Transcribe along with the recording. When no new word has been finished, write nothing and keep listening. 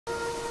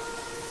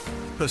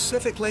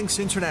Pacific Links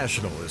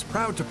International is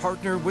proud to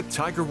partner with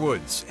Tiger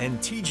Woods and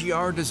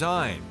TGR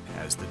Design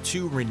as the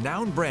two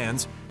renowned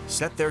brands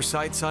set their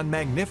sights on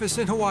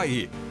magnificent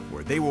Hawaii,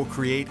 where they will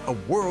create a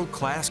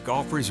world-class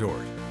golf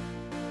resort.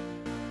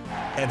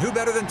 And who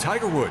better than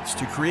Tiger Woods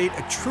to create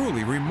a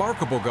truly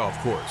remarkable golf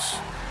course?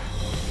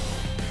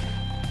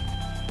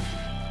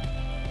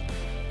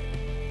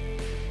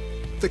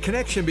 The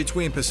connection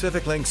between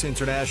Pacific Links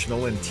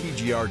International and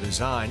TGR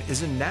Design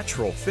is a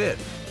natural fit,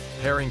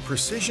 pairing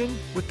precision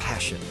with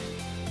passion.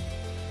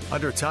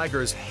 Under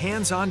Tiger's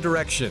hands-on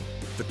direction,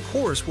 the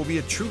course will be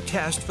a true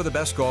test for the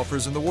best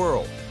golfers in the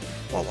world,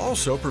 while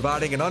also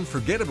providing an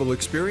unforgettable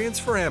experience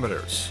for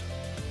amateurs.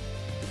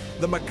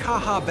 The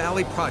Makaha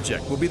Valley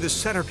project will be the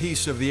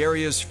centerpiece of the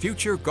area's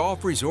future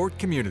golf resort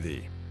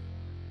community.